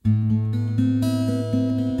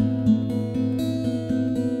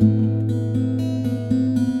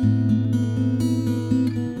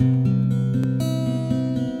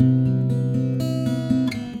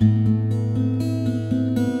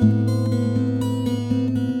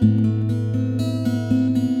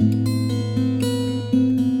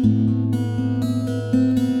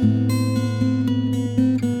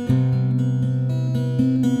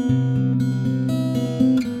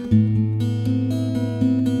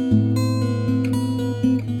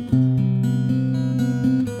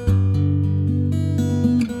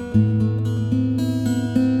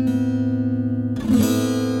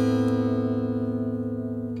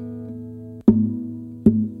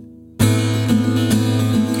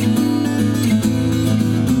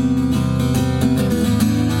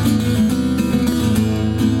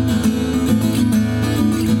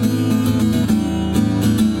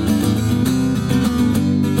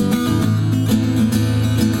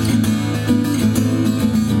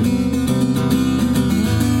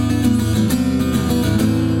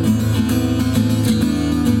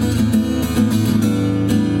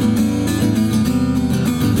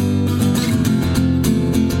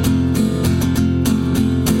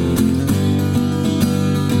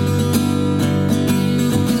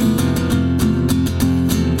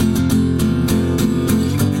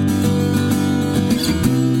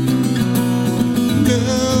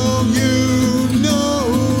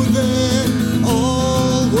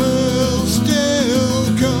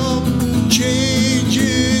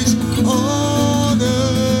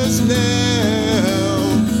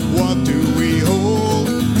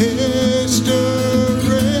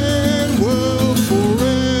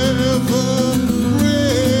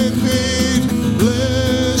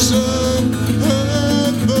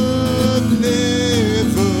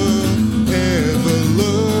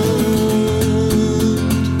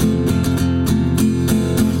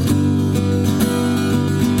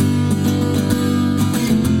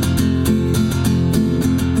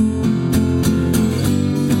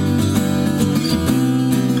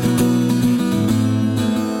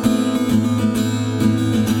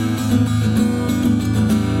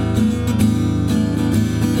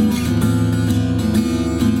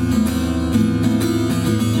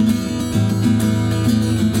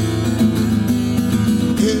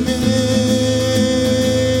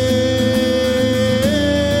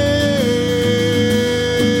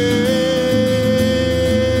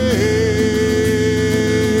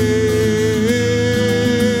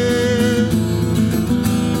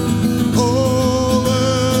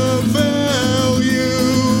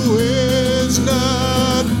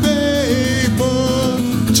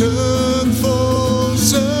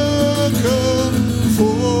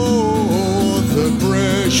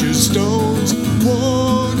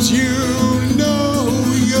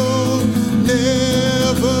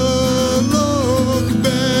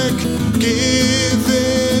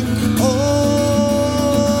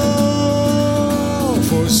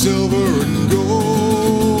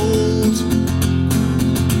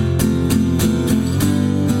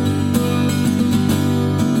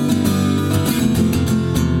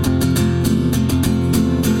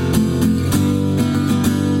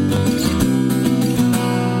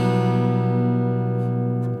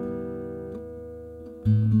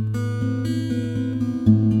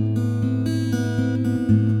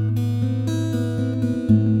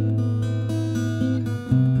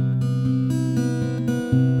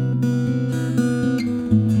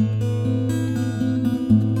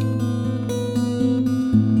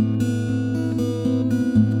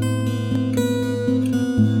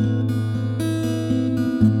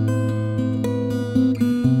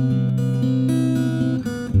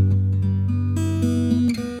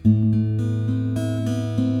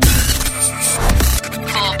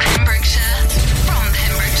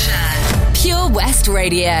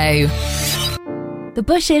 Radio. The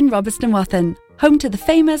Bush Inn, Robertson Wathen, home to the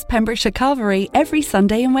famous Pembrokeshire Carvery every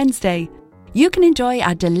Sunday and Wednesday. You can enjoy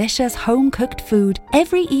our delicious home-cooked food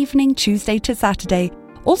every evening, Tuesday to Saturday.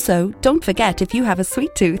 Also, don't forget, if you have a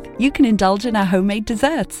sweet tooth, you can indulge in our homemade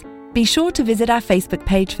desserts. Be sure to visit our Facebook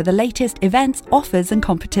page for the latest events, offers and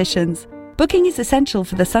competitions. Booking is essential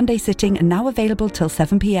for the Sunday sitting and now available till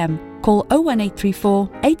 7 p.m. Call 01834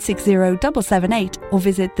 860 778 or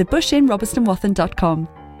visit thebushinrobertsonwathen.com.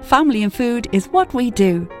 Family and food is what we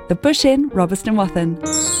do. The Bush Inn, Robertson Wathen.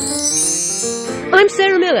 I'm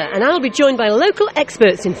Sarah Miller and I'll be joined by local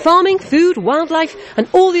experts in farming, food, wildlife and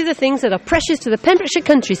all the other things that are precious to the Pembrokeshire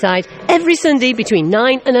countryside every Sunday between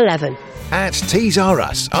 9 and 11. At Tees R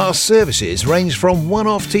Us, our services range from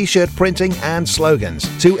one-off t-shirt printing and slogans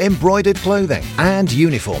to embroidered clothing and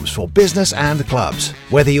uniforms for business and clubs.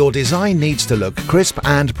 Whether your design needs to look crisp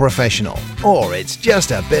and professional, or it's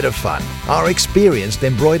just a bit of fun, our experienced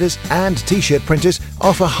embroiders and t-shirt printers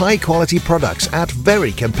offer high-quality products at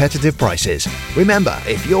very competitive prices. Remember,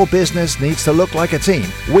 if your business needs to look like a team,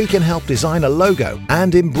 we can help design a logo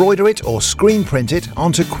and embroider it or screen print it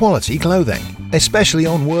onto quality clothing, especially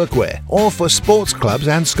on workwear or for sports clubs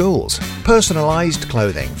and schools. Personalised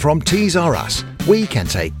clothing from Tees R Us. We can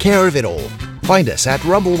take care of it all. Find us at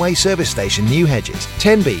Rumbleway Service Station, New Hedges,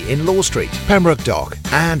 10B in Law Street, Pembroke Dock,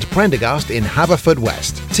 and Prendergast in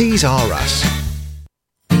Haverfordwest. Tees R Us.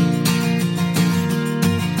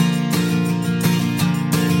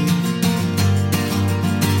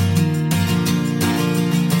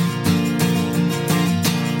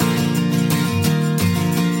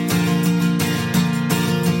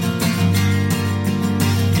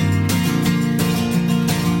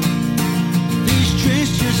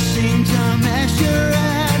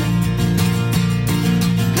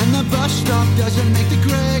 Doesn't make the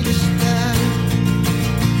greatest bed.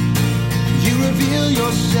 You reveal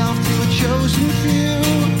yourself to a chosen few,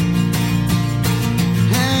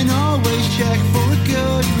 and always check for a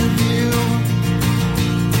good review.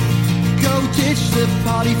 Go ditch the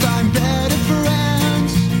party, find better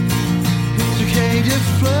friends. It's okay to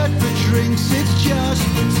flirt for drinks, it's just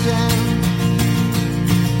pretend.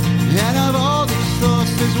 And of all these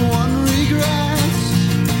thoughts, there's one regret.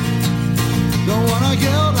 Don't want a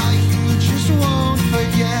girl like you, just won't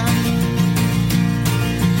forget.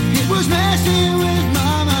 It was messing with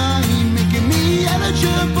my mind, making me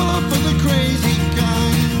eligible for the crazy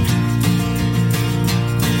kind.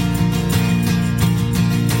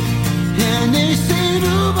 And they say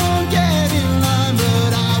move on, get in line,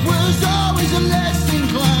 but I was always less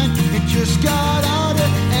inclined. It just got harder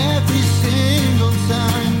every single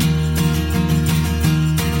time.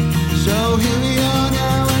 So here we are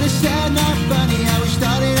now, and it's sad, not funny how we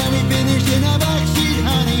started and we finished in a backseat,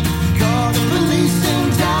 honey. Call the police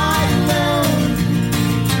and die alone.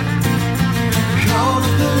 Call the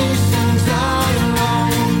police and die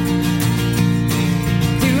alone.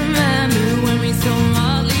 You remember when we saw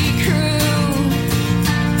Motley Crue?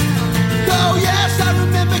 Oh yes, I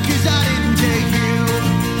remember, 'cause I didn't take you.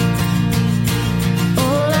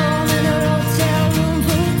 All alone in a hotel room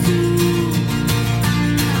for two.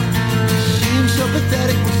 Seems so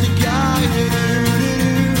pathetic, was the guy who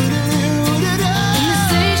you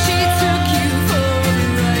say she took you for a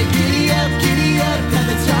ride. Giddy up, had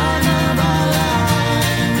the time of our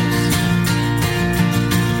lives.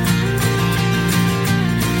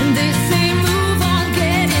 And they say move on,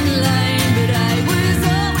 get in line, but I was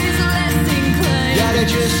always less inclined. Yeah, they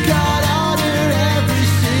just got harder every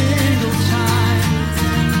single time.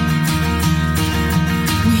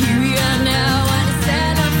 Here we are now, and it's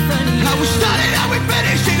sad, not funny. How we started, how we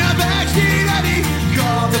finished in a backseat, honey.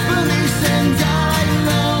 Call the police and die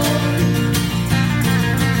alone.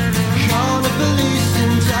 Call the police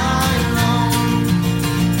and die alone.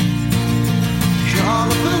 Call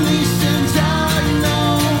the police and die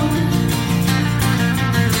alone.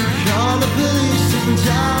 Call the police and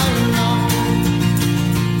die alone.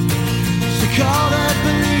 So call the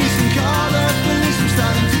police and call the police. I'm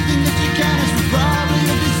starting to think that you can. It's probably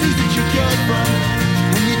a disease that you get from,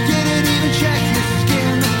 and you didn't even check your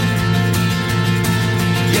skin.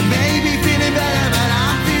 You may be feeling better, but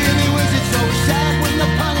I'm feeling worse. It's so sad when the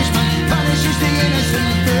punishment punishes the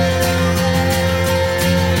innocent bird.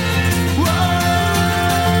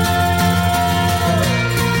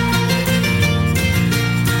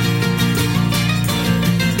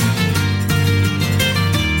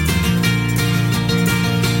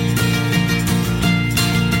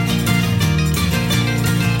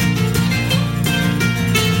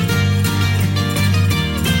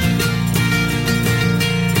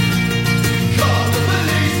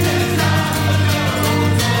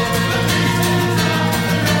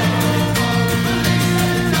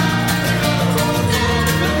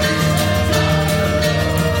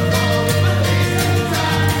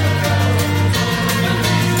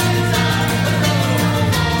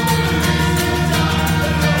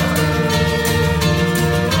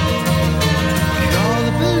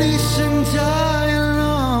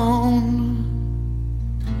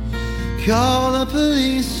 Call the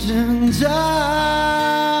police and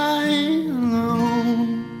die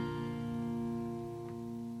alone.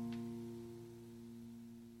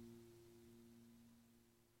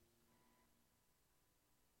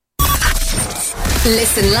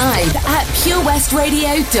 Listen live at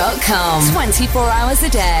purewestradio.com. 24 hours a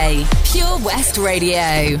day. Pure West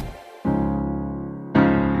Radio.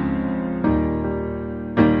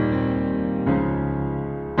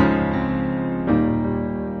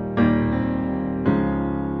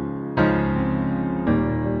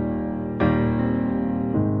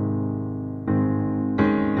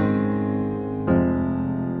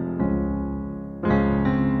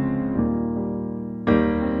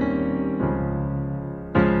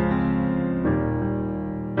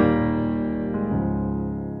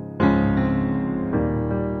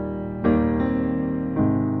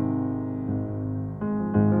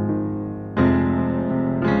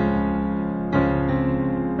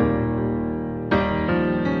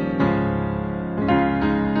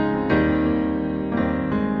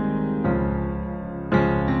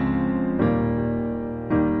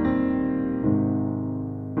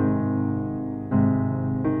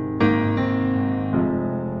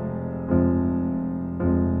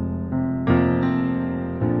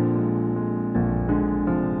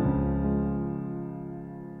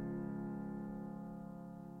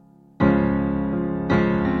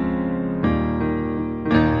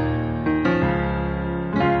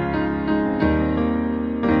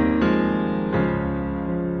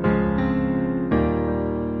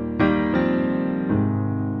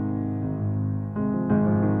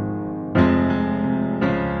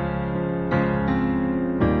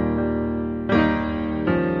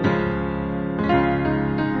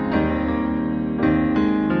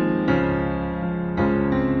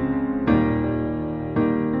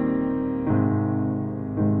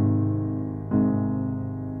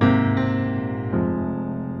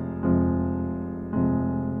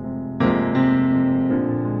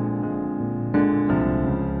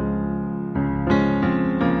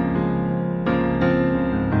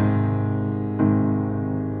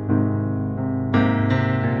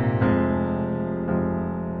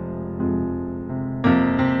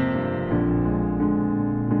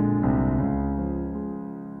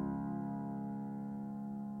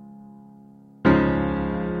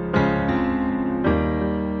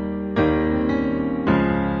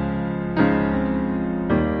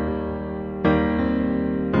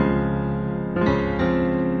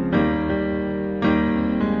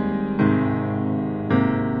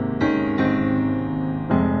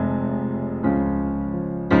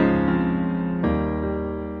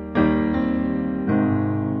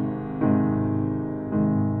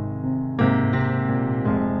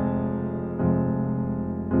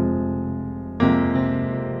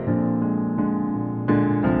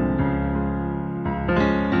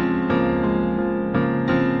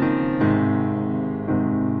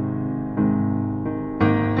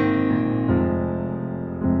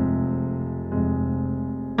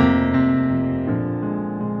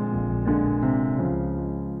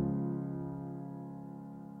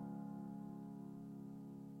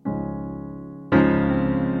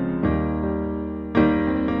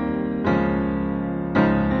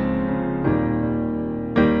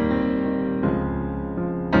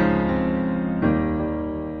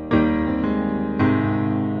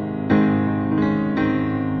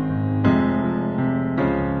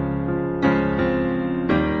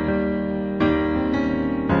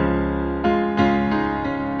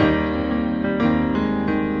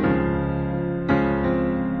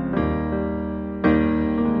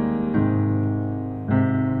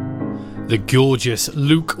 The gorgeous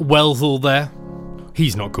Luke Wellthall there.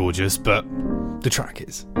 He's not gorgeous, but the track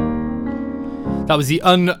is. That was the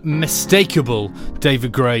unmistakable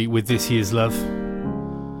David Gray with This Year's Love.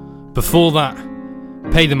 Before that,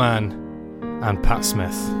 Pay the Man and Pat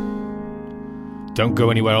Smith. Don't go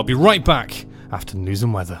anywhere, I'll be right back after news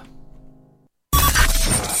and weather.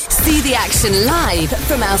 See the action live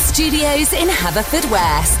from our studios in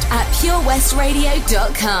Haverfordwest at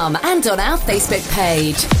purewestradio.com and on our Facebook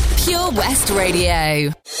page, Pure West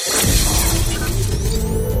Radio.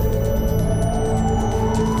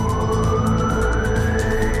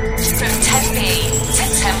 From Tenby to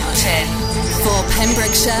Templeton. For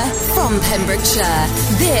Pembrokeshire, from Pembrokeshire,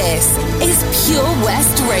 this is Pure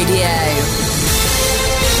West Radio.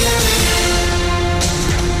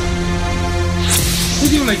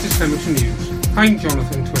 With your latest Pembrokeshire news, I'm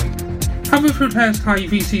Jonathan Twig. Haverfordwest High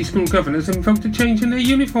VC school governors invoked a change in their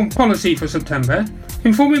uniform policy for September,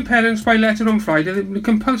 informing parents by letter on Friday that it will be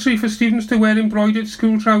compulsory for students to wear embroidered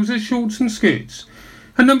school trousers, shorts and skirts.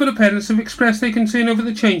 A number of parents have expressed their concern over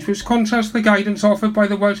the change, which contrasts the guidance offered by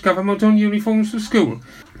the Welsh Government on uniforms for school,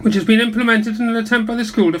 which has been implemented in an attempt by the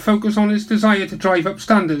school to focus on its desire to drive up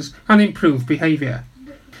standards and improve behaviour.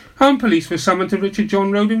 Armed police were summoned to Richard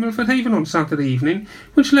John Road in Milford Haven on Saturday evening,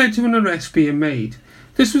 which led to an arrest being made.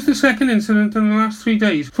 This was the second incident in the last 3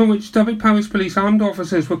 days from which Dyfed-Powys Police armed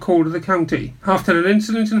officers were called to the county, after an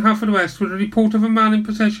incident in Haverfordwest with a report of a man in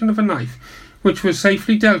possession of a knife, which was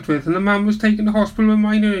safely dealt with, and the man was taken to hospital with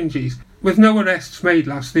minor injuries, with no arrests made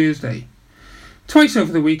last Thursday. Twice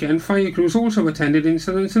over the weekend, fire crews also attended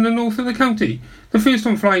incidents in the north of the county, the first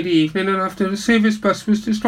on Friday evening and after a service bus was destroyed